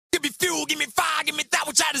Give me fuel, give me fire, give me that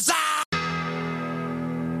which I desire.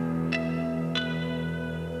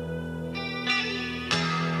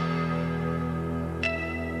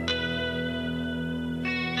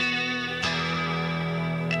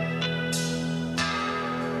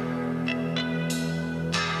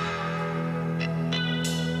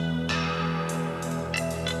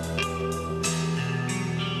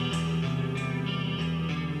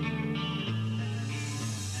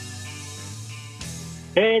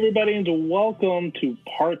 Hey, everybody, and welcome to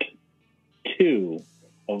part 2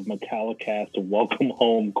 of Metallicast Welcome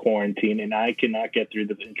Home Quarantine. And I cannot get through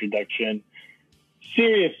this introduction.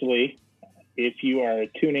 Seriously, if you are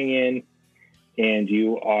tuning in and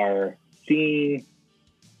you are seeing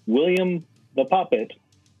William the Puppet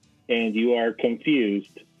and you are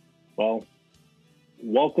confused, well,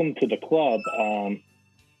 welcome to the club.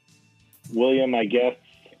 William, I guess,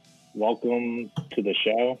 welcome to the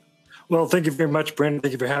show. Well, thank you very much, Brandon.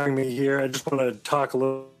 Thank you for having me here. I just want to talk a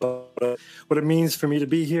little about what it means for me to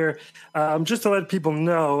be here. Just to let people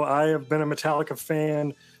know, I have been a Metallica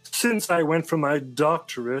fan since I went for my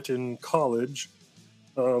doctorate in college.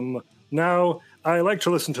 Now, I like to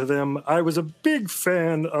listen to them. I was a big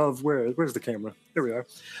fan of, where's the camera? There we are.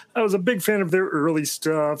 I was a big fan of their early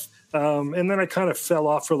stuff, and then I kind of fell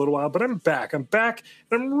off for a little while, but I'm back. And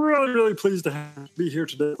I'm really, really pleased to be here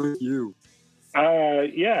today with you.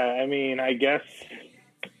 Yeah, I mean, I guess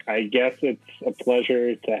it's a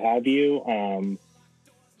pleasure to have you.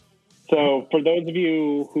 So for those of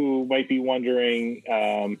you who might be wondering,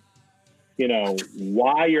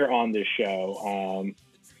 why you're on this show,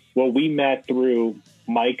 well, we met through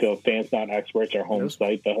Mike of Fans Not Experts, our home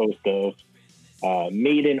site, the host of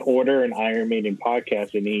Maiden Order and Iron Maiden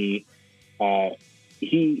podcast, and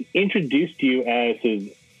he introduced you as his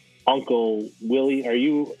Uncle Willie. Are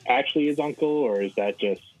you actually his uncle, or is that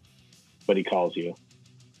just what he calls you?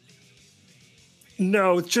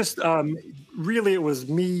 No, it's just really it was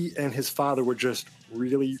me and his father were just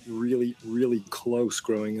really, really, really close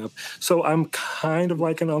growing up. So I'm kind of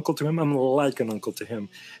like an uncle to him. I'm like an uncle to him.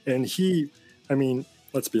 And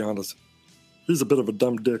let's be honest, he's a bit of a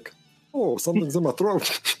dumb dick. Oh, something's in my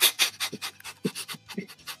throat.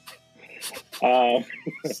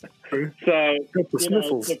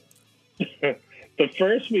 The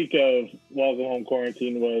first week of Welcome Home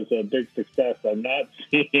Quarantine was a big success. I'm not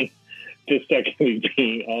seeing the second week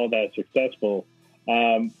being all that successful,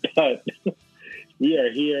 but we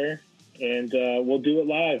are here, and we'll do it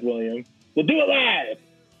live, William. We'll do it live!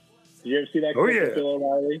 Did you ever see that clip of Bill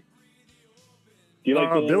O'Reilly? Do you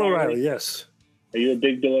like Bill O'Reilly? Yes. Are you a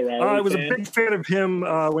big Bill O'Reilly I was fan? a big fan of him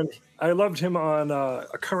when I loved him on A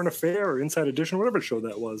Current Affair or Inside Edition, whatever show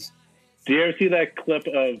that was. Do you ever see that clip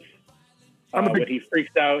of when he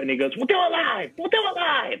freaks out and he goes, "We'll do it live! We'll do it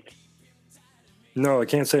live!" No, I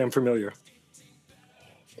can't say I'm familiar.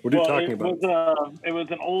 What are you talking about? It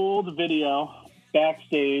was an old video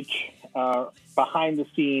backstage, behind the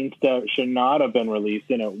scenes that should not have been released,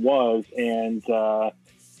 and it was. And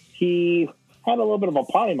he had a little bit of a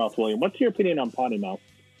potty mouth, William. What's your opinion on potty mouth?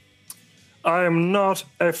 I am not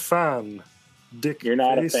a fan, Dick. You're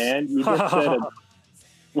not face. A fan? You just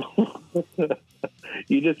said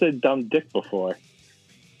you just said dumb dick before.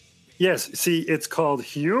 Yes, see, it's called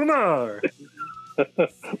humor.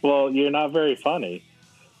 Well, you're not very funny.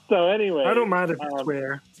 So anyway, I don't mind if you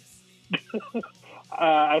swear.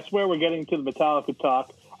 I swear we're getting to the Metallica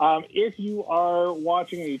talk. If you are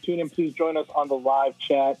watching and you tune in, please join us on the live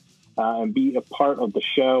chat and be a part of the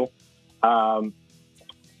show.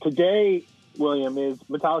 Today, William, is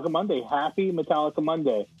Metallica Monday. Happy Metallica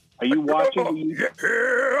Monday. Are you watching?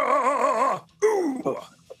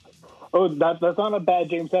 Oh, that's not a bad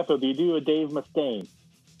James Hetfield. Do you do a Dave Mustaine?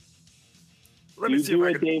 Let me see if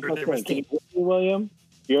I can do Dave Mustaine. Can you hear me, William?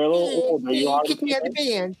 You're a little old. Are you kick me out of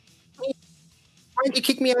the band. Why'd you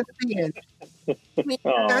kick me out of the band?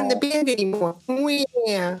 I'm not in the band anymore.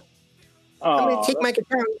 Yeah. I'm going to take my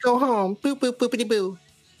guitar and go home. Boop, boop, boopity boo.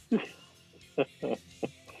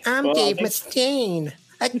 I'm Dave Mustaine.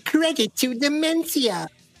 A credit to dementia.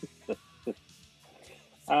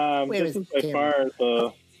 This is as far as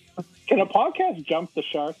can a podcast jump the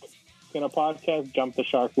shark? Can a podcast jump the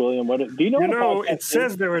shark, William? Do you know? It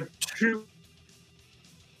says there are two.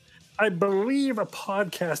 I believe a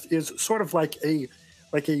podcast is sort of like a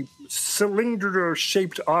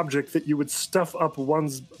cylinder-shaped object that you would stuff up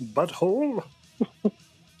one's butthole.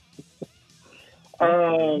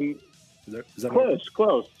 Is that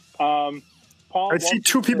close. Paul, I see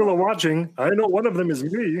two people are watching. I know one of them is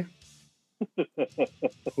me.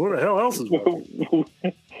 Who the hell else is watching?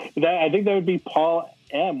 I think that would be Paul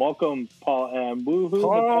M. Welcome, Paul M. Woohoo!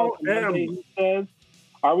 Paul M. He says,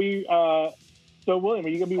 Are we? So, William, are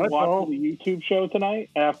you going to be watching the YouTube show tonight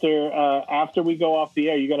after we go off the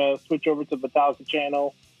air? You're going to switch over to the Metallica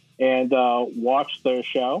channel and watch their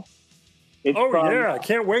show? Yeah. I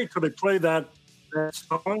can't wait till they play that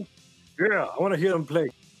song. Yeah, I want to hear them play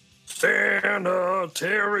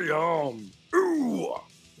Sanitarium. Ooh.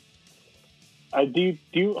 Do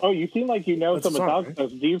you? Oh, you seem like you know some Metallica stuff.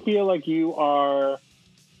 Do you feel like you are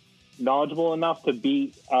knowledgeable enough to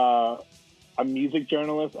beat a music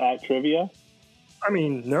journalist at trivia? I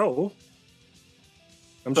mean, no.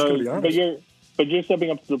 I'm just going to be honest. But you're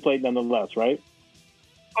stepping up to the plate nonetheless, right?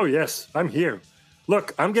 Oh, yes. I'm here.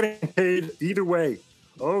 Look, I'm getting paid either way.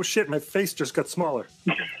 Oh, shit. My face just got smaller.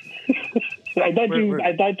 I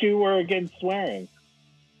thought you were against swearing.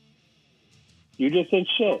 You just said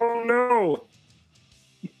shit. Oh, no.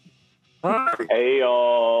 Hi. Hey,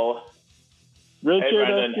 y'all. Richard, hey,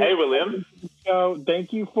 Brandon. Hey, William. So,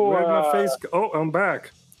 thank you for... Where'd my face go? Oh, I'm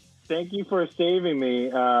back. Thank you for saving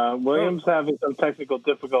me. William's having some technical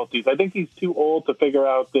difficulties. I think he's too old to figure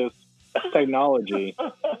out this technology.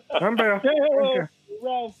 I'm back. Hey,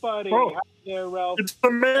 Ralph, buddy. Oh. Hi there, Ralph. It's the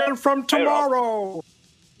man from tomorrow.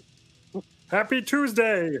 Happy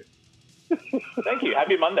Tuesday. Thank you.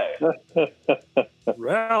 Happy Monday.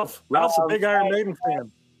 Ralph's a big Iron Maiden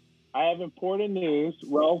fan. I have important news.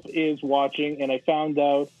 Ralph is watching, and I found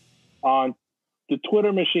out on the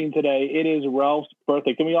Twitter machine today, it is Ralph's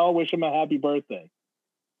birthday. Can we all wish him a happy birthday?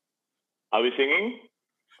 Are we singing?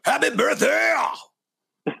 Happy birthday!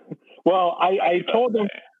 Well, I told him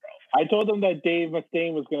that Dave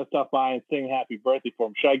Mustaine was going to stop by and sing happy birthday for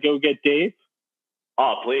him. Should I go get Dave?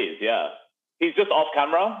 Oh, please, yeah. He's just off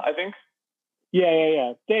camera, I think.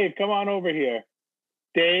 Yeah. Dave, come on over here.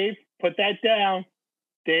 Dave, put that down.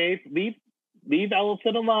 Dave, leave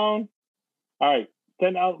Ellison alone. All right.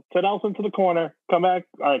 Send Ellison to the corner. Come back.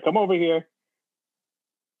 All right, come over here.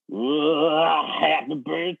 Happy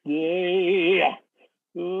birthday.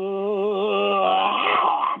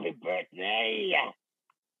 Happy birthday.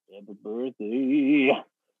 Happy birthday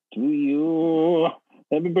to you.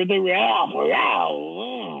 Happy birthday, Ralph.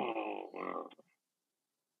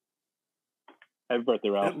 Happy birthday,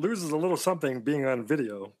 Ralph. It loses a little something being on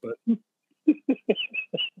video, but...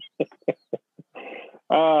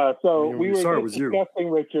 We were discussing,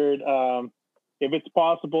 Richard, if it's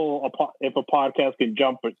possible, if a podcast can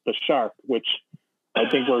jump the shark, which I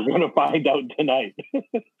think we're going to find out tonight.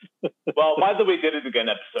 Well, by the way, we did it again,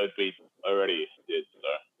 episode 3 already did, so.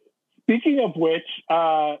 Speaking of which,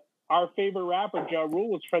 our favorite rapper, Ja Rule,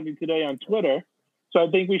 was trending today on Twitter. So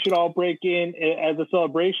I think we should all break in as a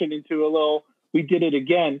celebration into a little, we did it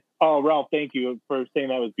again. Oh, Ralph, thank you for saying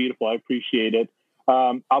that was beautiful. I appreciate it.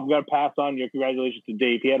 I'm going to pass on your congratulations to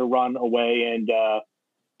Dave. He had to run away and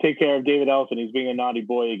take care of David Ellison. He's being a naughty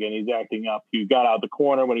boy again. He's acting up. He got out of the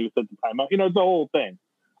corner when he was at the timeout. You know, it's the whole thing.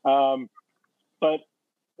 I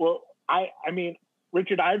mean,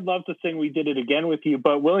 Richard, I'd love to sing "We Did It Again" with you,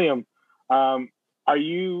 but William, are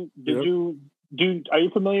you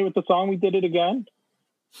familiar with the song "We Did It Again"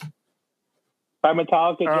 by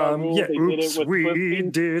Metallica? Yeah, we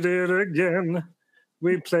did it again.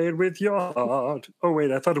 We played with your heart. Oh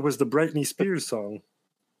wait, I thought it was the Britney Spears song.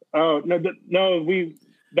 Oh no,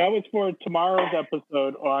 that was for tomorrow's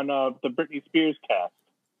episode on the Britney Spears cast.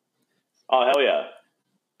 Oh hell yeah!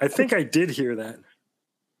 I think I did hear that.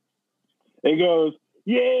 It goes,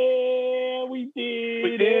 yeah, we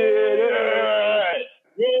did it.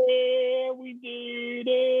 Yeah, we did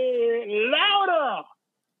it. Louder.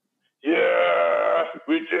 Yeah,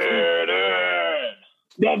 we did it.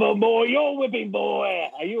 Nevermore, you're a whipping boy.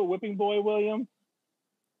 Are you a whipping boy, William?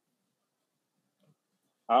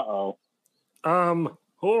 Uh-oh.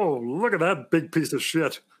 Oh, look at that big piece of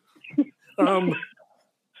shit.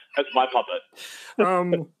 That's my puppet.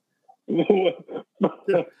 I'm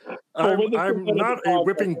not a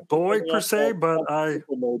whipping boy per se, but I've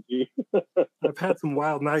had some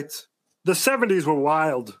wild nights. The 70s were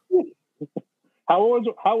wild. How old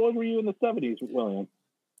were you in the 70s, William?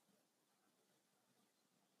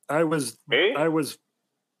 I was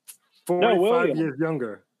 45 years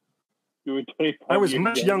younger. You were 25 I was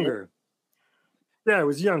much younger. Yeah, I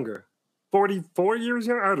was younger. 44 years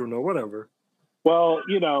younger? I don't know, whatever. Well,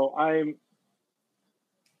 you know,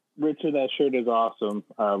 Richard, that shirt is awesome,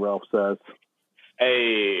 Ralph says.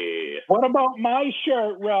 Hey. What about my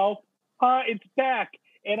shirt, Ralph? It's back.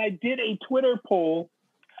 And I did a Twitter poll.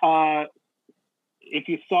 If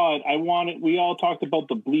you saw it, we all talked about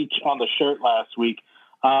the bleach on the shirt last week.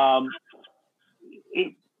 The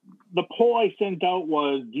poll I sent out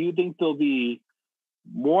was, do you think there'll be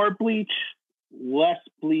more bleach, less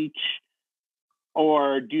bleach,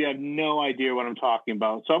 or do you have no idea what I'm talking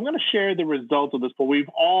about? So I'm going to share the results of this poll. We've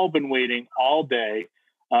all been waiting all day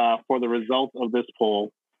for the results of this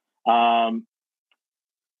poll. 0%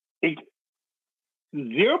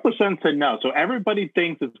 said no. So everybody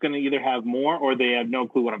thinks it's going to either have more or they have no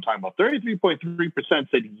clue what I'm talking about. 33.3%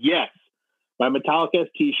 said yes. My Metallica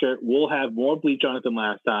t-shirt will have more bleach on it than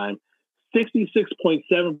last time.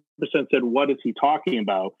 66.7% said, what is he talking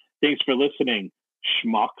about? Thanks for listening,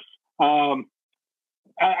 schmucks. I'm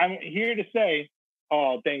here to say,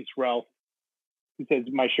 oh, thanks, Ralph. He says,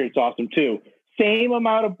 my shirt's awesome too. Same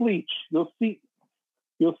amount of bleach. You'll see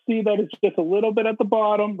that it's just a little bit at the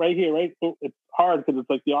bottom, right here, right? It's hard because it's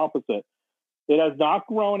like the opposite. It has not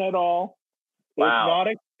grown at all. Wow. It's not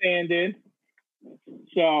expanded.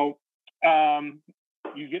 So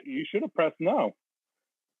you should have pressed no.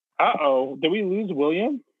 Uh-oh. Did we lose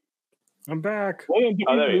William? I'm back. William, did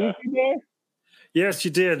we lose you there? Yes,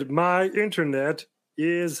 you did. My internet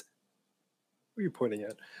is... What are you pointing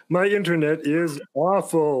at? My internet is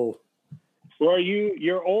awful. Or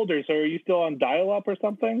you're older, so are you still on dial-up or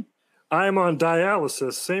something? I'm on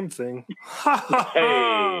dialysis. Same thing.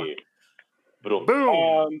 Hey.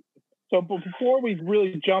 Boom. So before we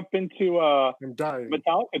really jump into I'm dying.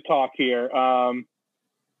 Metallica talk here,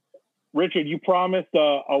 Richard, you promised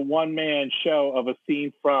a one-man show of a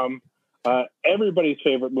scene from everybody's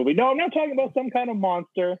favorite movie. No, I'm not talking about some kind of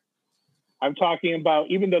monster. I'm talking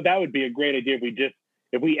about, even though that would be a great idea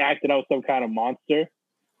if we acted out some kind of monster.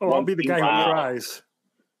 Oh, I'll be the guy who cries.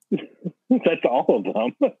 That's all of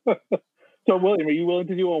them. So, William, are you willing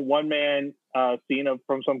to do a one-man scene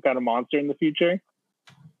from some kind of monster in the future?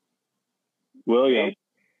 William.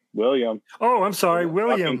 Oh, I'm sorry,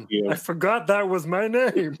 William. I forgot that was my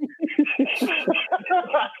name.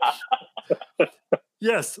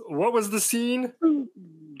 Yes. What was the scene?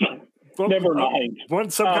 Never mind.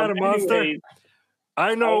 Some kind of monster? Anyway,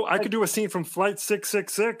 I know. I could do a scene from Flight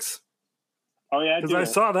 666. Oh, yeah? Because I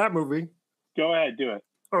saw that movie. Go ahead. Do it.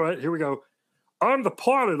 All right. Here we go. I'm the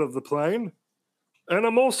pilot of the plane, and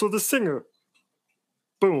I'm also the singer.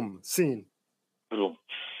 Boom. Scene.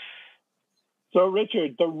 So,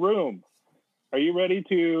 Richard, The Room. Are you ready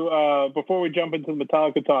to, before we jump into the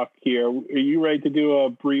Metallica talk here, are you ready to do a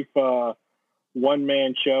brief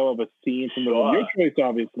one-man show of a scene from The Room? Your choice,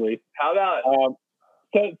 obviously. How about...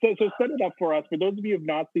 So set it up for us. For those of you who have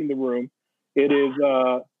not seen The Room, it is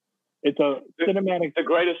it's a cinematic... The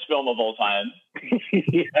greatest film of all time.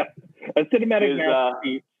 Yeah. A cinematic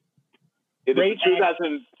masterpiece. It is a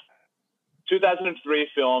 2003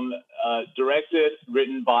 film, directed,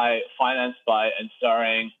 written by, financed by, and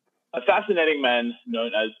starring a fascinating man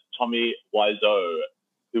known as Tommy Wiseau,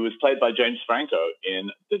 who was played by James Franco in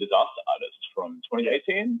The Disaster Artist from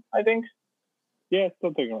 2018, I think. Yeah,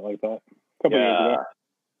 something like that. A couple years ago.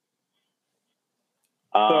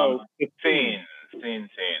 Scene.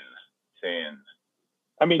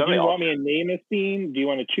 I mean, do you want me to name a scene? Do you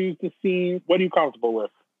want to choose the scene? What are you comfortable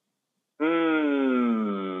with?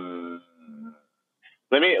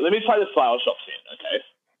 Let me try the flower shop scene, okay?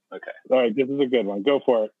 All right, this is a good one. Go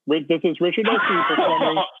for it. This is Richard O.C.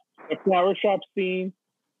 performing the flower shop scene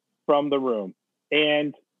from The Room.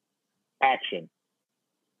 And action.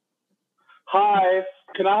 Hi,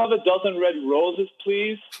 can I have a dozen red roses,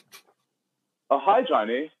 please? Oh, hi,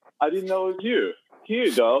 Johnny. I didn't know it was you. Here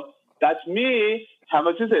you go. That's me. How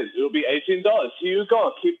much is it? It'll be $18. Here you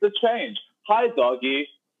go. Keep the change. Hi, doggy.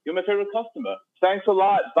 You're my favorite customer. Thanks a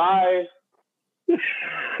lot. Bye.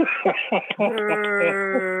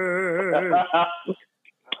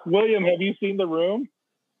 William, have you seen The Room?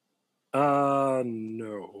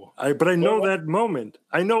 No. But I know that moment.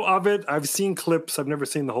 I know of it. I've seen clips. I've never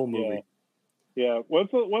seen the whole movie. Yeah.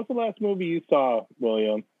 What's the last movie you saw,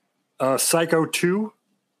 William? Psycho 2.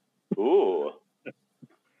 Ooh.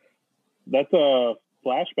 That's a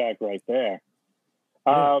flashback right there.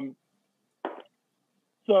 Yeah.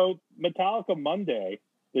 So Metallica Monday,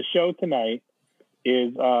 the show tonight,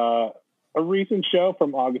 is a recent show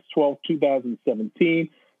from August 12th, 2017.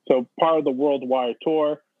 So part of the Worldwide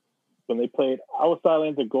Tour, when they played Alice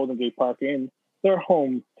Islands at Golden Gate Park in their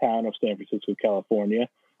hometown of San Francisco, California.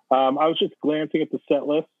 I was just glancing at the set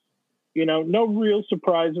list. You know, no real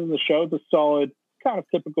surprises in the show. It's a solid, kind of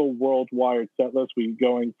typical Worldwide set list. We're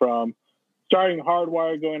going from starting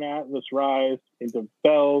Hardwire, going Atlas Rise, into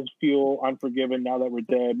Bells, Fuel, Unforgiven, Now That We're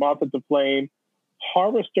Dead, Moth at the Flame,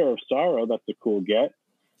 Harvester of Sorrow. That's a cool get.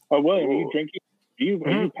 Oh, William, are you drinking? Are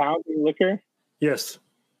you pounding liquor? Yes.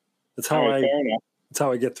 That's how that's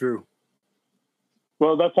how I get through.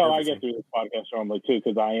 Well, that's how I get through this podcast normally, too,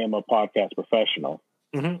 because I am a podcast professional.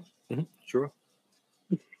 Mm-hmm. Mm-hmm. Sure.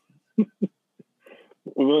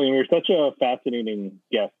 William, you're such a fascinating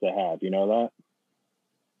guest to have. You know that?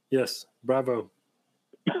 Yes, bravo.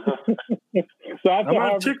 So I'm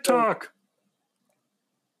on TikTok.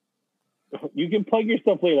 You can plug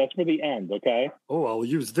yourself later. That's for the end, okay? Oh, I'll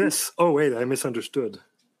use this. Oh, wait, I misunderstood.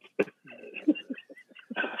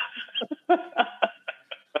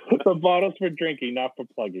 The bottle's for drinking, not for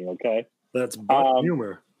plugging, okay? That's butt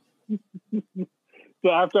humor. So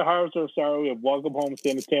after Harvest of Sorrow, we have Welcome Home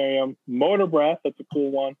Sanitarium, Motor Breath, that's a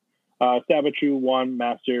cool one. Sabatru, One,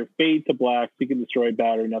 Master, Fade to Black, Seek and Destroy,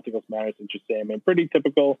 Battery, Nothing Else Matters, and Just Say, man, pretty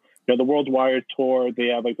typical. You know, the World's Wired Tour, they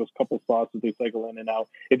have like those couple slots that they cycle in and out.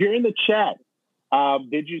 If you're in the chat, have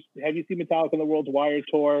you seen Metallica on the World's Wired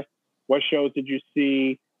Tour? What shows did you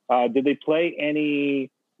see? Did they play any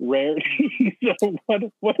rarities?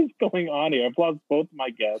 What is going on here? I've lost both my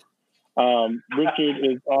guests. Richard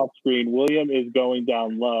is off screen. William is going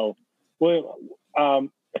down low. Well,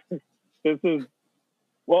 this is.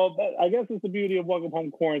 Well, I guess it's the beauty of Welcome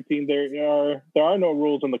Home Quarantine. There are no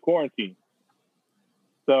rules in the quarantine,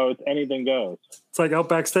 so it's anything goes. It's like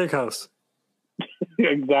Outback Steakhouse.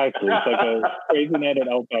 Exactly, it's like a Crazy Night at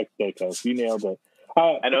Outback Steakhouse. You nailed it.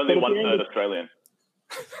 And only 1/3 Australian.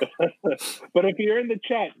 But if you're in the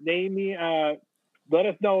chat, name me. Let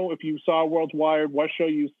us know if you saw World's Wired, what show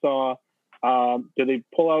you saw. Did they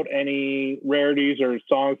pull out any rarities or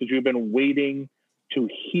songs that you've been waiting to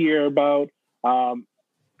hear about?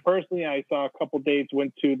 Personally, I saw a couple dates,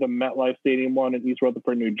 went to the MetLife Stadium one in East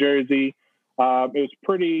Rutherford, New Jersey. It was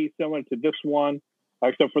pretty similar to this one,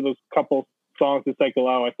 except for those couple songs to cycle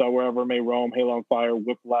out. I saw Wherever May Roam, Hail on Fire,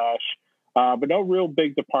 Whiplash, but no real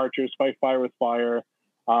big departures. Fight Fire with Fire.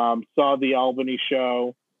 Saw the Albany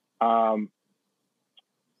show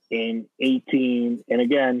in 18, and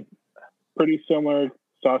again, pretty similar.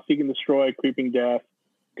 Saw Seek and Destroy, Creeping Death,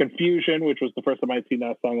 Confusion, which was the first time I'd seen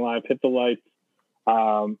that song live, Hit the Lights.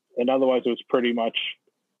 And otherwise, it was pretty much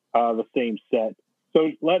the same set.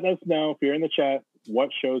 So let us know if you're in the chat, what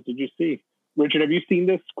shows did you see? Richard, have you seen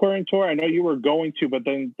this current tour? I know you were going to, but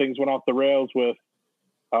then things went off the rails with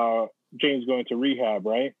James going to rehab,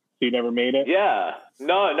 right? So you never made it? Yeah.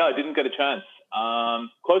 No, I didn't get a chance.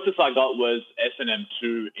 Closest I got was S&M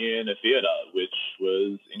 2 in a theater, which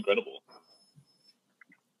was incredible.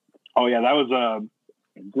 Oh, yeah, that was a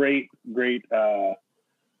great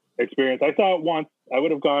experience. I saw it once. I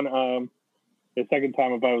would have gone the second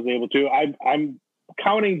time if I was able to. I'm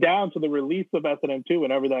counting down to the release of S&M 2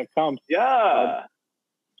 whenever that comes. Yeah.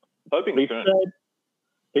 Hoping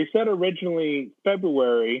they said originally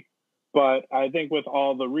February, but I think with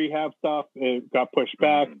all the rehab stuff, it got pushed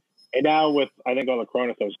back. And now with, I think all the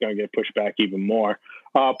Corona stuff is going to get pushed back even more.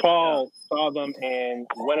 Paul saw them in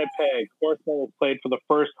Winnipeg. Horsemen was played for the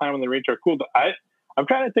first time on the Reach Are Cool. I'm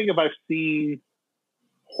trying to think if I've seen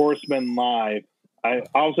Horsemen live.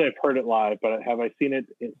 Obviously I've heard it live, but have I seen it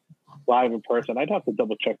live in person? I'd have to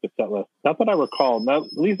double check the set list. Not that I recall. Not,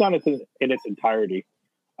 at least not in its entirety.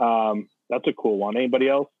 That's a cool one. Anybody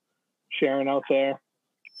else sharing out there?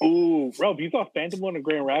 Ooh, Ralph, you saw Phantom Lord in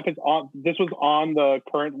Grand Rapids. This was on the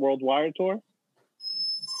current World Wire tour?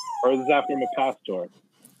 Or is this after my past tour?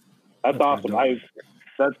 That's awesome.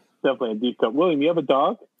 That's definitely a deep cut. William, you have a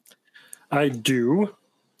dog? I do.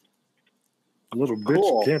 A little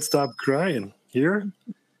bitch can't stop crying. Here?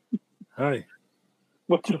 Hi.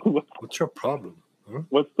 What's your problem? Huh?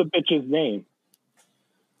 What's the bitch's name?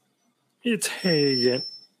 It's Hagen.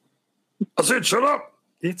 I said, shut up.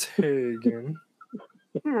 It's Hagen.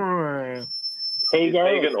 Hagar?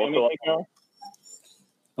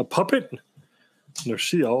 A puppet? No,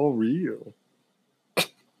 she all real.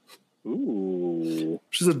 Ooh.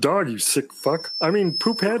 She's a dog, you sick fuck. I mean,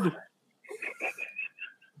 poop head.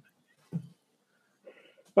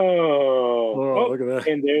 Oh, look at that.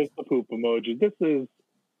 And there's the poop emoji. This is,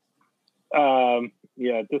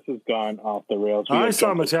 this has gone off the rails. I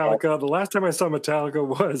saw Metallica. The last time I saw Metallica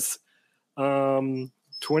was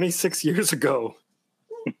 26 years ago.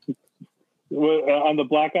 On the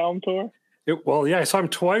Black Album tour? I saw him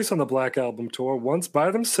twice on the Black Album tour. Once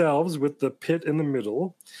by themselves with the pit in the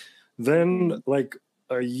middle. Then, like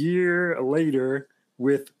a year later,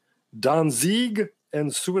 with Danzig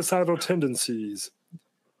and Suicidal Tendencies.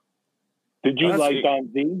 Did you like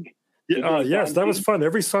Danzig? Yes, that was fun.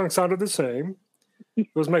 Every song sounded the same. It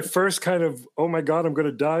was my first kind of, oh my God, I'm going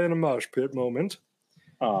to die in a mosh pit moment.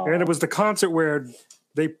 Aww. And it was the concert where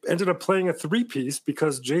they ended up playing a 3-piece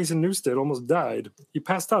because Jason Newsted almost died. He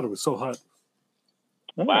passed out. It was so hot.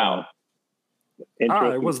 Wow.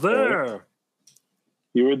 I was there.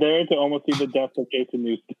 You were there to almost see the death of Jason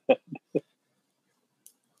Newsted.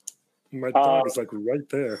 My dog is like right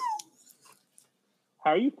there.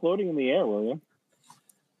 How are you floating in the air, William?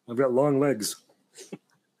 I've got long legs.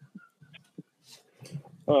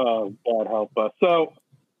 Oh, God help us. So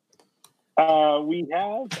we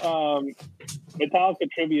have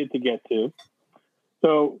Metallica trivia to get to.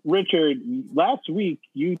 So, Richard, last week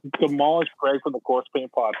you demolished Greg from the Corpse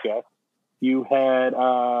Paint podcast. You had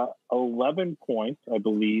 11 points, I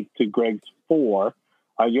believe, to Greg's 4.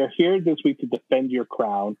 You're here this week to defend your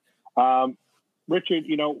crown. Richard,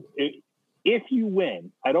 you know, if you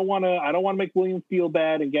win, I don't want to make William feel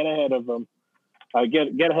bad and get ahead of him,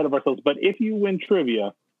 get ahead of ourselves. But if you win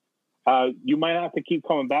trivia, you might have to keep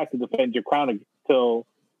coming back to defend your crown until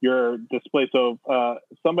your display. So,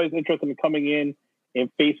 if somebody's interested in coming in and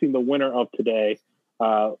facing the winner of today,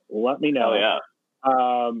 let me know.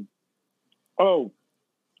 Oh,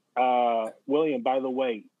 yeah. William, by the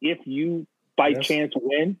way, if you by chance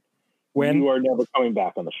win, you are never coming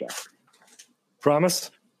back on the show.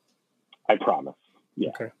 Promise? I promise. Yeah.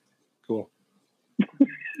 Okay. Cool.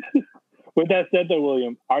 With that said, though,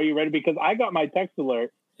 William, are you ready? Because I got my text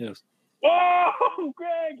alert. Yes. Oh,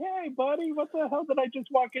 Greg! Hey, buddy! What the hell did I just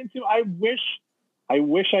walk into? I wish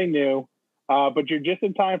I knew. But you're just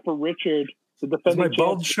in time for Richard to defend. Is my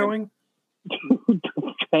bulge showing? To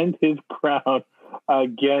defend his crown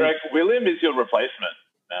again. Greg, William is your replacement,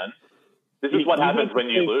 man. This is what happens when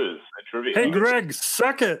you lose at trivia. Hey, Greg,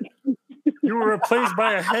 suck it. You were replaced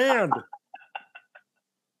by a hand.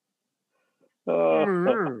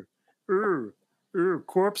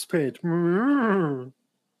 Corpse paint. Do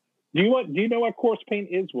you know what corpse paint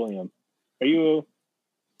is, William? Are you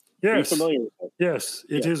familiar with it? Yes,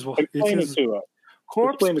 it is. Explain it to us.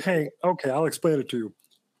 Corpse paint. Okay, I'll explain it to you.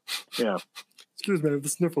 Yeah. Excuse me, I have the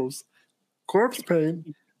sniffles. Corpse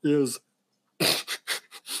paint is.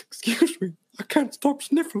 Excuse me, I can't stop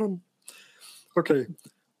sniffling. Okay,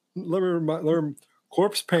 let me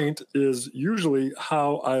corpse paint is usually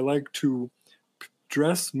how I like to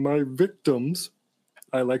dress my victims.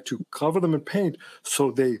 I like to cover them in paint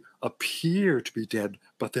so they appear to be dead,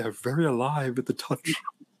 but they're very alive at the touch.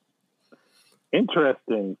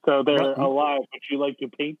 Interesting. So they're alive, but you like to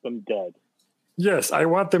paint them dead. Yes, I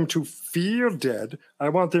want them to feel dead. I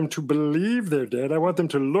want them to believe they're dead. I want them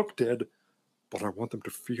to look dead, but I want them to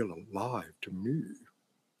feel alive to me.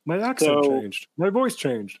 My accent changed. My voice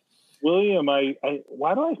changed. William,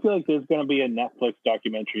 why do I feel like there's going to be a Netflix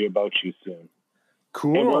documentary about you soon?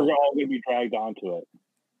 Cool. And we're all going to be dragged onto it.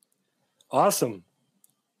 Awesome.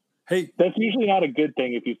 Hey. That's usually not a good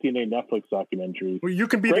thing if you've seen a Netflix documentary. Well, you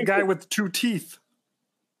can be the guy with 2 teeth.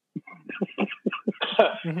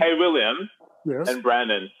 Hey, William. Yes. And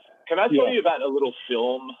Brandon, can I tell you about a little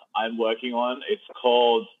film I'm working on? It's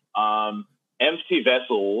called Empty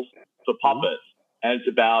Vessels for Puppets. And it's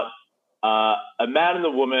about a man and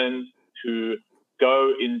a woman who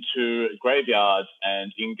go into graveyards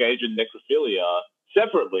and engage in necrophilia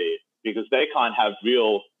separately because they can't have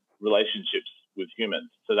real relationships with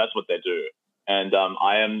humans. So that's what they do. And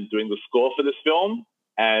I am doing the score for this film,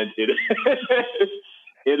 and it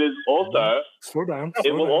is also... Slow down.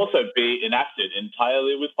 It will also be enacted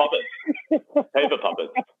entirely with puppets, paper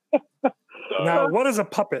puppets. So, now, what is a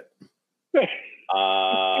puppet?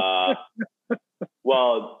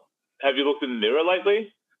 Well, have you looked in the mirror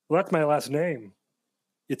lately? Well, that's my last name.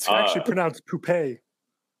 It's actually pronounced Poupée.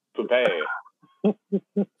 Poupée.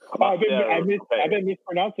 I've been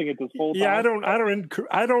mispronouncing it this whole time. Yeah,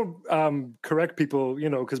 I don't correct people,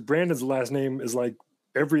 because Brandon's last name is like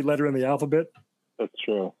every letter in the alphabet. That's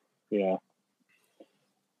true. Yeah.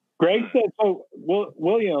 Greg said so.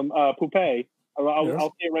 William Poupée. I'll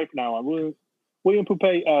say it right now. William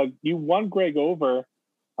Poupée. You won Greg over.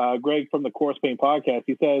 Greg from the Corpse Paint podcast.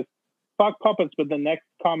 He says, "Fuck puppets," but the next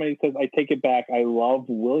comment he says, "I take it back. I love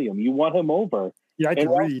William." You won him over. Yeah, I can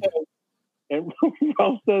read. And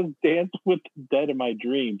Ralph says, "Dance with the Dead in my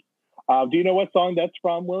dreams." Do you know what song that's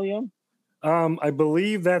from, William? I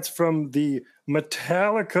believe that's from the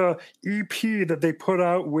Metallica EP that they put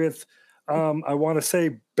out with, I want to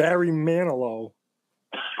say, Barry Manilow.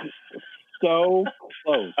 So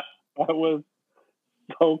close. That was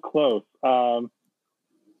so close.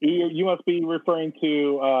 You must be referring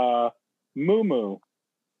to Moo Moo,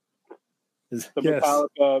 the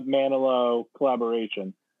Metallica Manilow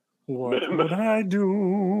collaboration. What would I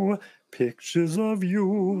do? Pictures of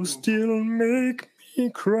you still make me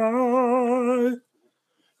cry.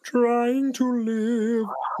 Trying to live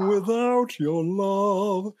without your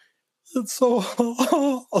love. It's so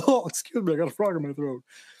hard. Oh, excuse me, I got a frog in my throat.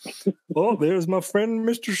 Oh, there's my friend,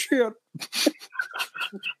 Mr. Shit.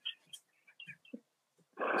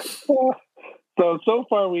 So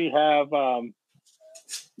far we have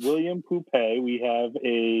William Poupée. We have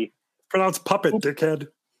a... Pronounced puppet, dickhead.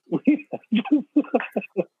 We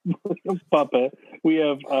have Puppet. We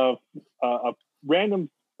have a random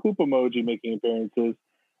poop emoji making appearances.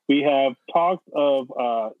 We have talks of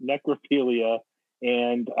necrophilia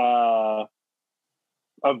and a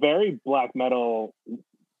very black metal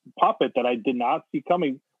puppet that I did not see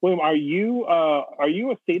coming. William, are you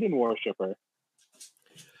a Satan worshiper?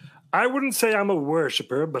 I wouldn't say I'm a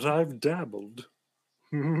worshiper, but I've dabbled.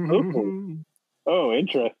 Oh,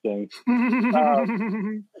 interesting.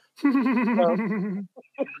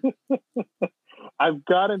 I've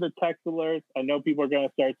gotten the text alerts. I know people are going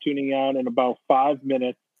to start tuning out in about 5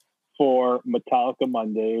 minutes for Metallica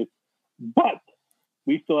Mondays, but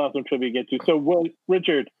we still have some trivia to get to. So,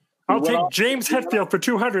 Richard, I'll take James Hetfield for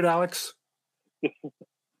 200, Alex.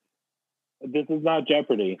 This is not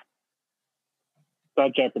Jeopardy. It's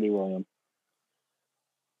not Jeopardy, William.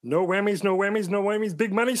 No whammies, no whammies, no whammies.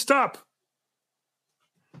 Big money, stop.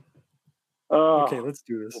 Okay, let's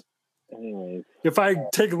do this. Anyways. If I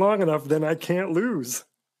take long enough, then I can't lose.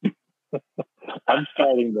 I'm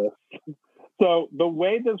starting this. So the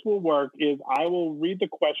way this will work is I will read the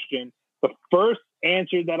question. The first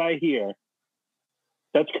answer that I hear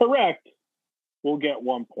that's correct will get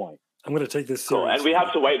 1 point. I'm going to take this cool. seriously. And we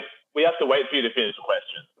have to wait. We have to wait for you to finish the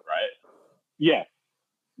question, right? Yes.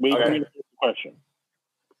 We okay. finish the question.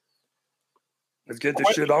 Let's get this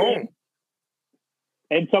shit on.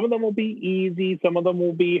 And some of them will be easy. Some of them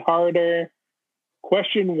will be harder.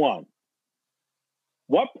 Question 1.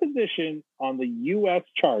 What position on the U.S.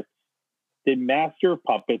 charts did Master of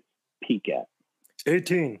Puppets peak at?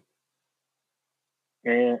 18.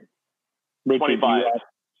 And Richard, 25.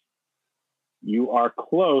 You are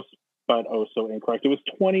close, but so incorrect. It was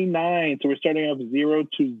 29. So we're starting off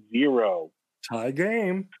 0-0. Tie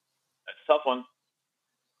game. That's a tough one.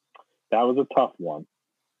 That was a tough one.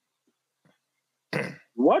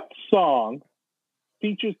 What song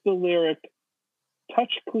features the lyric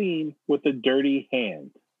 "Touch clean with a dirty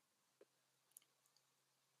hand"?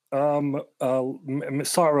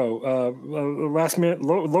 Sorrow. Last minute.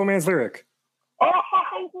 Low Man's Lyric.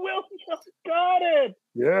 Oh, Will just got it.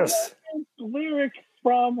 Yes. Lyric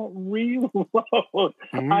from Reload.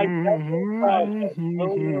 I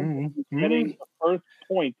getting the first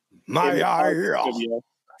point. My eye.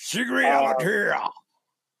 Cigarette here.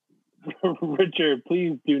 Richard,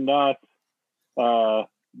 please do not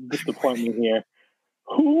disappoint me here.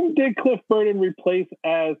 Whom did Cliff Burton replace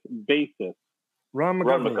as bassist? Ron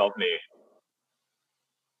McGovney.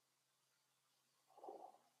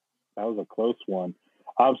 That was a close one.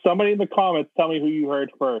 Somebody in the comments, tell me who you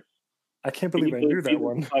heard first. I can't believe I knew that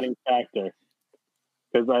one. Deciding factor,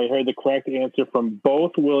 because I heard the correct answer from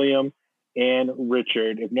both William and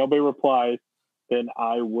Richard. If nobody replies, then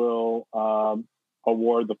I will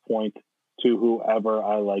award the point to whoever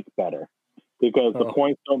I like better, because the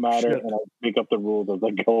points don't matter, and I make up the rules as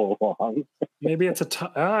I go along. Maybe it's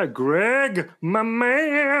Greg, my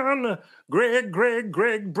man. Greg.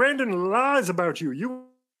 Brandon lies about you.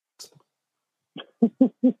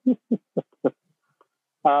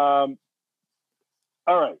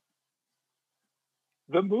 All right.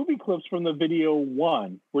 The movie clips from the video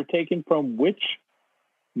 1 were taken from which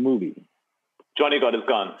movie? Johnny Got His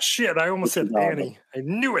Gun. Shit, I almost said Annie. I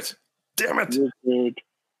knew it. Damn it.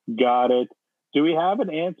 Got it. Do we have an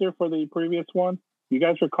answer for the previous one? You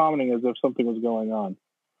guys were commenting as if something was going on,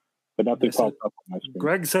 but nothing popped up on my screen.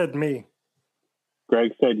 Greg said me.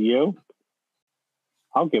 Greg said you?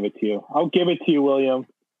 I'll give it to you. I'll give it to you, William.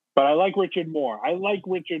 But I like Richard more.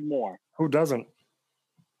 Who doesn't?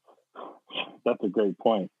 That's a great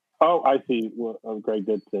point. Oh, I see. Well, Greg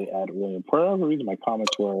did say add William. For whatever reason, my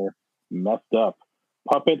comments were messed up.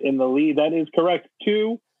 Puppet in the lead. That is correct.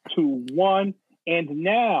 2-1. And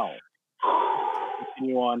now,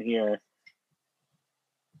 continue on here.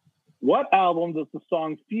 What album does the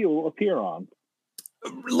song Fuel appear on?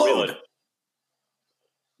 Load.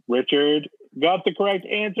 Richard got the correct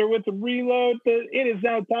answer with the Reload. It is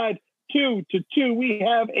now tied 2-2. We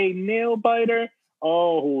have a nail biter.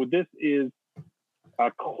 Oh, this is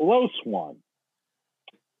a close one.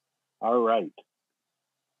 All right.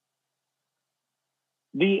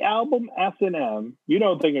 The album S&M, you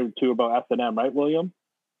know a thing or two about S&M, right, William?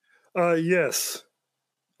 Yes,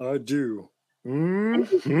 I do.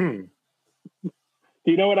 Mm-hmm. Do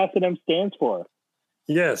you know what S&M stands for?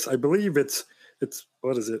 Yes, I believe it's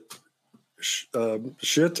what is it?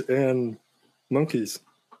 Shit and monkeys.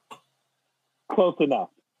 Close enough.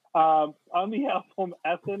 On the album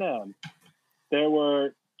S&M, there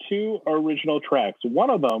were 2 original tracks. One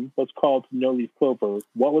of them was called No Leaf Clover.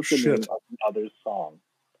 What was the name of the other song?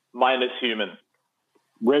 Mine Is Human.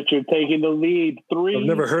 Richard taking the lead. 3. I've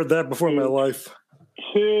never heard that before in my life.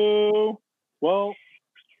 2. Well,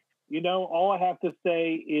 all I have to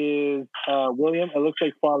say is, William, it looks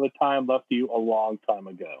like Father Time left you a long time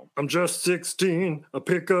ago. I'm just 16, a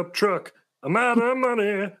pickup truck. I'm out of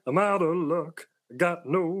money, I'm out of luck. I got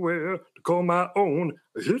nowhere to call my own.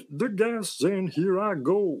 I hit the gas and here I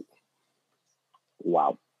go.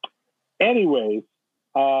 Wow. Anyways,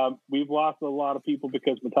 we've lost a lot of people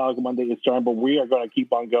because Metallica Monday is starting, but we are going to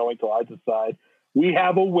keep on going until I decide we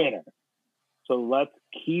have a winner. So let's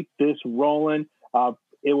keep this rolling.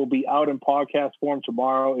 It will be out in podcast form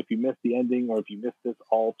tomorrow if you missed the ending or if you missed this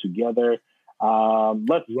all together.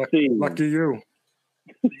 Let's see. Lucky you.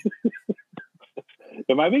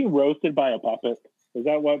 Am I being roasted by a puppet? Is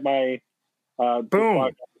that what my podcast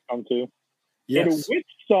has come to? Yes.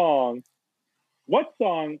 And what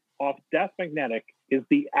song off Death Magnetic is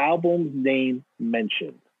the album's name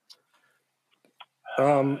mentioned?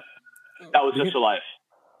 That was Just a Life.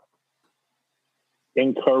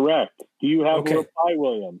 Incorrect. Do you have a reply,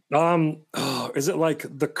 William? Is it like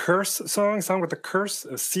the Curse song with the curse?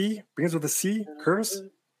 A C? Begins with a C? Curse?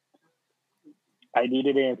 I need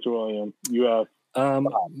an answer, William. You have I'm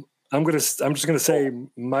just gonna say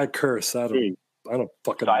My Curse. I don't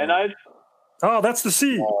fucking Cyanide? know. Oh, that's the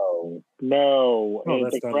C. No. Oh,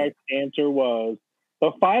 the correct answer was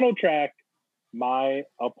the final track, My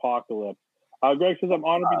Apocalypse. Greg says, I'm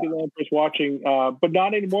honored to be the only person watching, but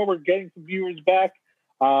not anymore. We're getting some viewers back.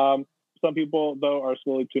 Some people, though, are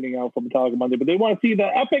slowly tuning out for Metallica Monday, but they want to see the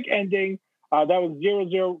epic ending. That was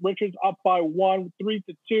 0-0. Richards up by 1,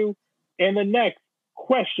 3-2. And the next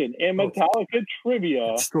question in Metallica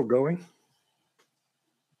trivia. It's still going?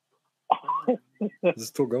 Is it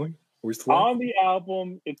still going? Are we still on the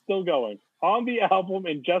album? It's still going. On the album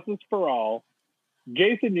Injustice for All,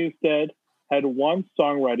 Jason Newsted had one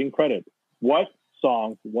songwriting credit. What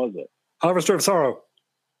song was it? Harvester of Sorrow.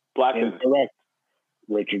 Blackened. Incorrect.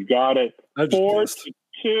 Richard got it. 4-2.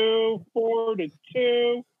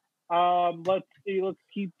 4-2. Let's see. Let's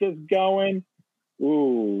keep this going.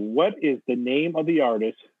 Ooh, what is the name of the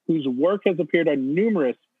artist whose work has appeared on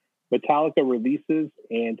numerous Metallica releases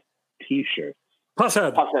and T-shirts?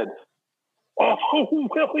 Pushead. Oh,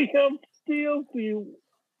 William steals the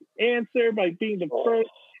answer by being the first.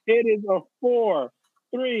 It is a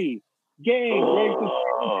 4-3 game.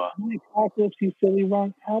 Apocalypse, you silly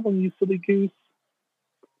wrong album, you silly goose.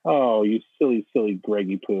 Oh, you silly, silly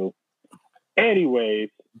Greggy Poo.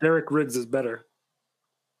 Anyways. Derek Riggs is better.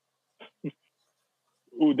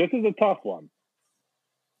 Ooh, this is a tough one.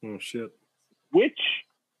 Oh, shit. Which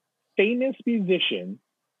famous musician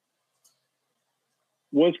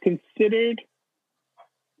was considered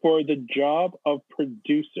for the job of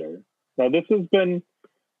producer? Now, this has been,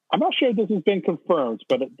 I'm not sure if this has been confirmed,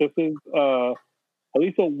 but this is at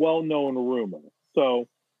least a well-known rumor. So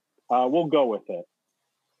we'll go with it.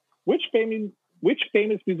 Which famous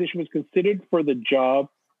musician was considered for the job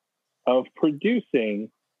of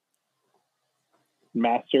producing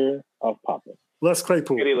Master of Puppets? Les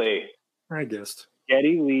Claypool. Geddy Lee. I guessed.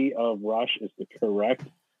 Geddy Lee of Rush is the correct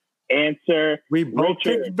answer. We both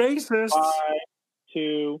picked bassists. 5,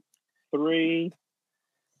 2, 3.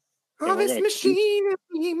 Oh, this machine of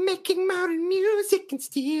me making modern music can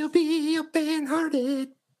still be open-hearted.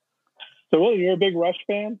 So, Will, you're a big Rush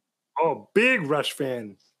fan? Oh, big Rush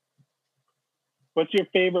fan. What's your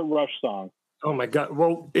favorite Rush song? Oh my God!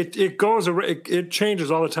 Well, it goes. It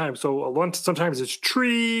changes all the time. So sometimes it's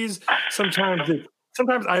Trees. Sometimes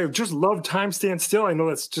I just love Time Stand Still. I know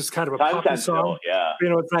that's just kind of a poppy song. Yeah.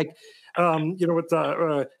 It's like with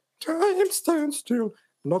the Time Stand Still.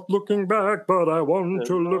 Not looking back, but I want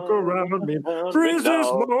to look around me. Freeze this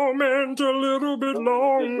moment a little bit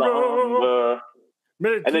longer.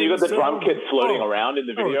 And then you got the drum kit floating around in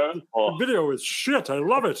the video. The video is shit. I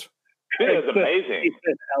love it. The video is amazing.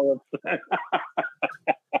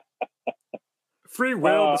 Free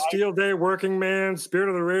Will, The Steel Day, Working Man, Spirit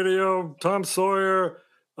of the Radio, Tom Sawyer,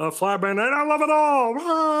 Fly By Night. I love it all.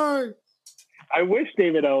 Hi. I wish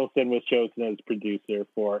David Ellison was chosen as producer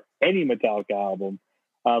for any Metallica album.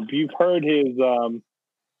 If you've heard his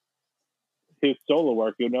solo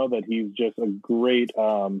work, you'll know that he's just a great.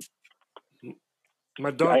 My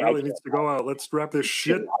dog really needs to go out. Let's wrap this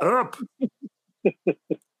shit up.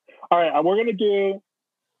 All right,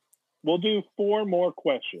 we'll do 4 more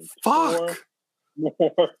questions. Fuck. 4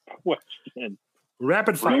 more questions.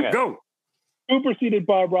 Rapid fire, go. Who preceded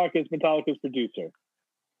Bob Rock as Metallica's producer?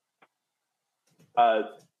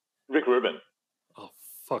 Rick Rubin. Oh,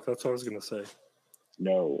 fuck, that's what I was going to say.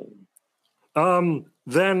 No.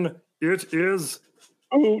 Then it is...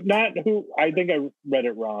 Who, I think I read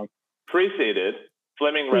it wrong. Preceded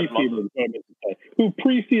Fleming Rasmussen. Who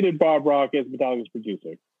preceded Bob Rock as Metallica's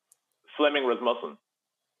producer? Fleming Rasmussen.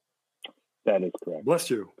 That is correct. Bless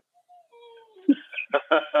you.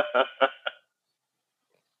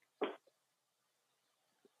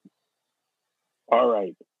 All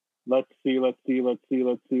right. Let's see.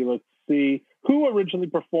 Who originally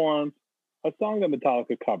performed a song that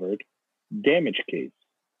Metallica covered, Damage Case?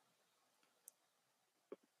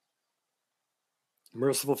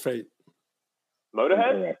 Merciful Fate.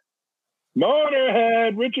 Motorhead?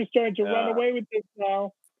 Motorhead. Richard's trying to run away with this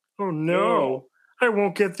now. Oh, no. I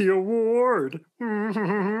won't get the award.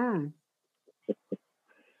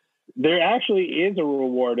 There actually is a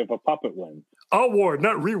reward if a puppet wins. Award,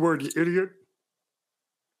 not reward, you idiot.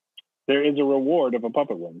 There is a reward if a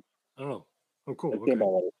puppet wins. Oh, cool. That's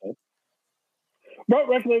about what it says. What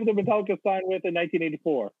record label did Metallica sign with in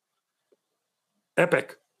 1984?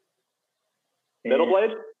 Epic. Metal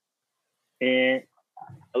Blade? And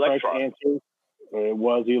Elektra. Answer, it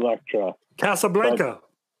was Elektra. Casablanca.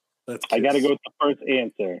 I got to go with the first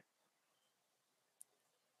answer.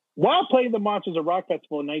 While playing the Monsters of Rock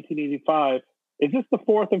Festival in 1985, is this the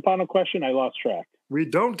fourth and final question? I lost track. We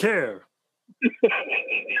don't care.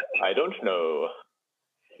 I don't know.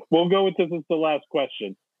 We'll go with this as the last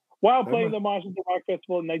question. While playing the Monsters of Rock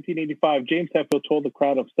Festival in 1985, James Hetfield told the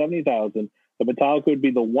crowd of 70,000 that Metallica would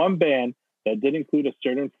be the one band that did include a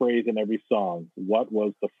certain phrase in every song. What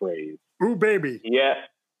was the phrase? Ooh, baby. Yeah.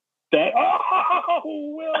 William's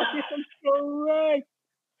correct.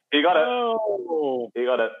 He got it. Oh. He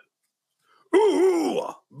got it. Ooh,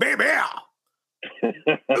 baby.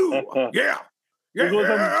 Ooh, yeah. This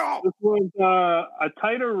was a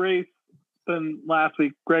tighter race than last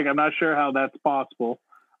week. Greg, I'm not sure how that's possible.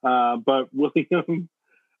 But William,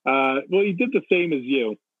 he did the same as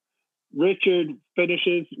you. Richard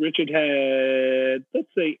finishes. Richard had,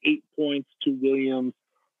 let's say, 8 points to William's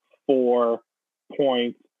 4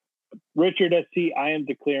 points. Richard SC, I am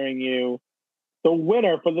declaring you the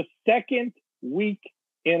winner for the second week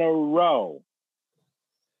in a row.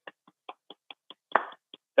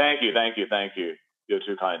 Thank you. You're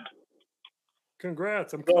too kind.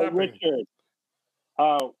 Congrats. I'm So, clapping. Richard,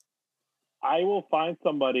 I will find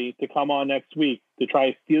somebody to come on next week to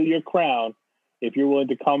try to steal your crown if you're willing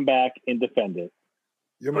to come back and defend it.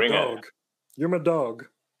 You're my Bring dog. it. You're my dog.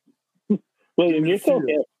 William, you're so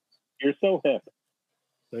hip. You're so hip.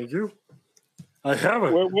 Thank you. I have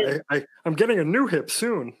it. I'm getting a new hip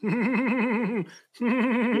soon. You're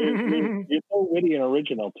so witty and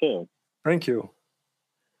original, too. Thank you.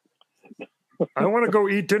 I want to go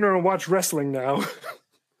eat dinner and watch wrestling now.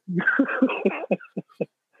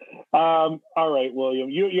 All right, William.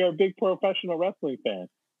 You're a big professional wrestling fan.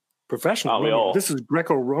 Professional. we all. This is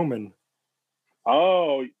Greco-Roman.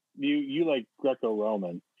 Oh, you like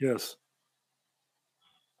Greco-Roman. Yes.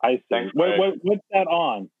 I see. Thanks, What's that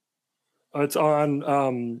on? It's on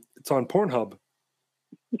Pornhub.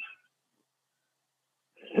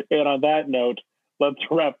 And on that note, let's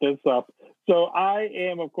wrap this up. So I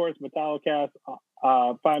am, of course, Metallicast.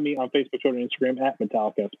 Find me on Facebook, Twitter, and Instagram at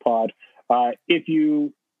MetallicastPod. If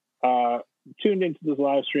you tuned into this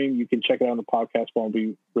live stream, you can check it out on the podcast form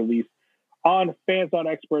we released on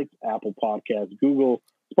Fans.Experts, Apple Podcasts, Google,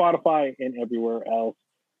 Spotify, and everywhere else.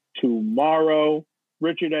 Tomorrow,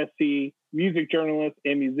 Richard SC, music journalist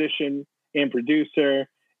and musician and producer,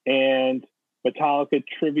 and Metallica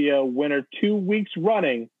trivia winner 2 weeks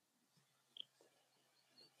running.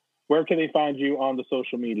 Where can they find you on the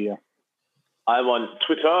social media? I'm on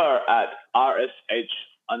Twitter at RSH_ELLE.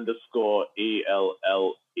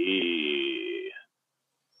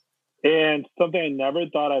 And something I never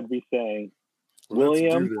thought I'd be saying.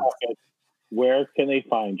 William Puppet, where can they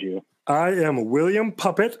find you? I am William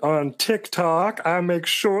Puppet on TikTok. I make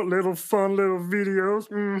short, fun little videos.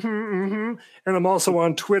 And I'm also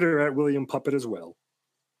on Twitter at William Puppet as well.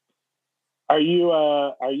 Are you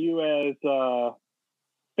as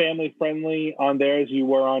family friendly on there as you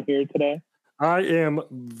were on here today? I am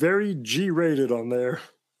very G-rated on there.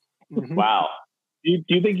 Wow. Do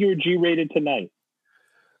you think you were G-rated tonight?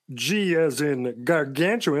 G as in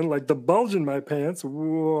gargantuan, like the bulge in my pants.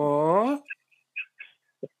 What?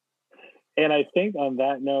 And I think on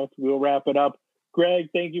that note, we'll wrap it up. Greg,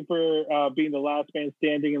 thank you for being the last man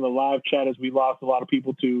standing in the live chat as we lost a lot of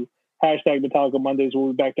people to hashtag Metallica Mondays.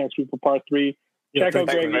 We'll be back next week for part 3. Check out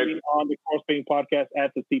Greg on the Corpse Paint Podcast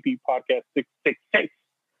at the CP Podcast 666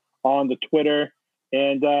 on the Twitter.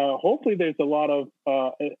 And hopefully there's a lot of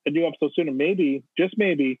a new episode soon. And maybe, just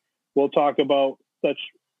maybe, we'll talk about such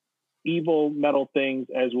evil metal things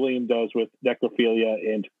as William does with necrophilia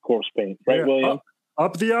and corpse paint. Right, William?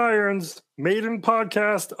 Up the irons, Maiden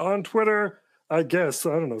Podcast on Twitter. I guess.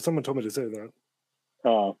 I don't know. Someone told me to say that.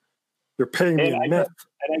 Oh. You're paying me in meth.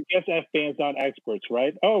 And I guess F-fans not experts,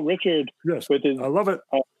 right? Oh, Richard. Yes. With his, I love it.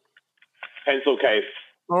 Pencil case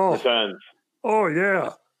returns. Oh,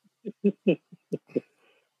 yeah.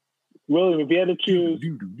 William, if you had to choose...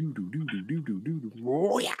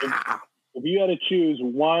 Oh, yeah. If you had to choose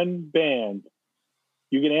one band,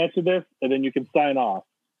 you can answer this, and then you can sign off.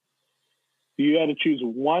 If you had to choose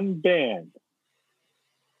one band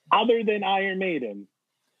other than Iron Maiden,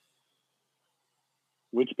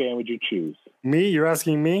 which band would you choose? Me? You're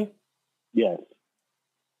asking me? Yes.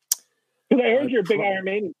 Because I heard you're a big Iron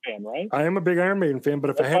Maiden fan, right? I am a big Iron Maiden fan, but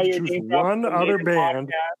if I had to choose one other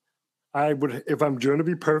band, I would, if I'm going to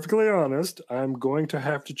be perfectly honest, I'm going to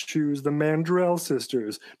have to choose the Mandrell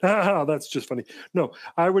Sisters. That's just funny. No,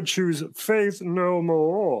 I would choose Faith No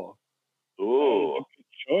More. Ooh.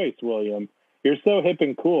 Good choice, William. You're so hip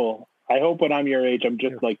and cool. I hope when I'm your age, I'm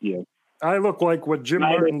just like you. I look like what Jim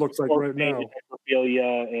Martin looks like right now.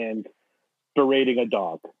 Necrophilia and berating a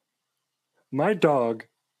dog. My dog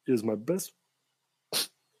is my best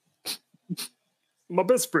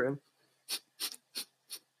friend.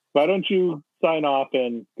 Why don't you sign off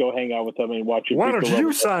and go hang out with them and watch your... Why don't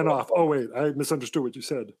you sign off? Oh, wait. I misunderstood what you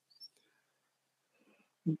said.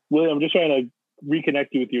 William, I'm just trying to reconnect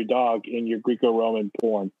you with your dog in your Greco-Roman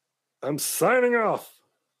porn. I'm signing off.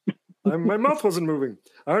 My mouth wasn't moving.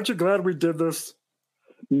 Aren't you glad we did this?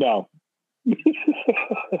 No.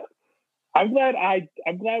 I'm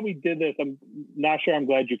glad we did this. I'm not sure I'm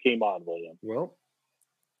glad you came on, William. Well,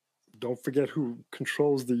 don't forget who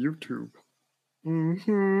controls the YouTube.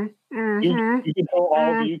 Mm-hmm. Mm-hmm. You control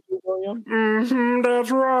all of YouTube, William? Mm-hmm. That's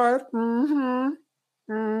right. Mm-hmm.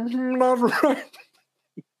 Mm-hmm. That's right.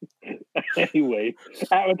 Anyway,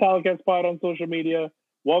 at Metallica Spot on social media.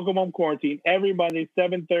 Welcome Home Quarantine every Monday,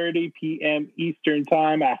 7:30 p.m. Eastern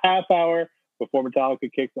Time, a half hour before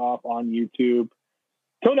Metallica kicks off on YouTube.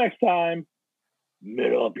 Till next time,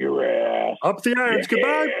 middle up your ass. Up the irons. Yeah.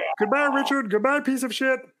 Goodbye. Goodbye, Richard. Goodbye, piece of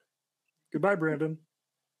shit. Goodbye, Brandon.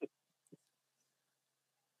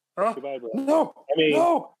 Goodbye, Brandon. No,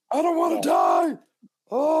 I don't want to die.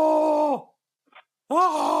 Oh.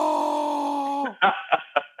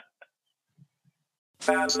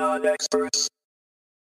 Fans not experts.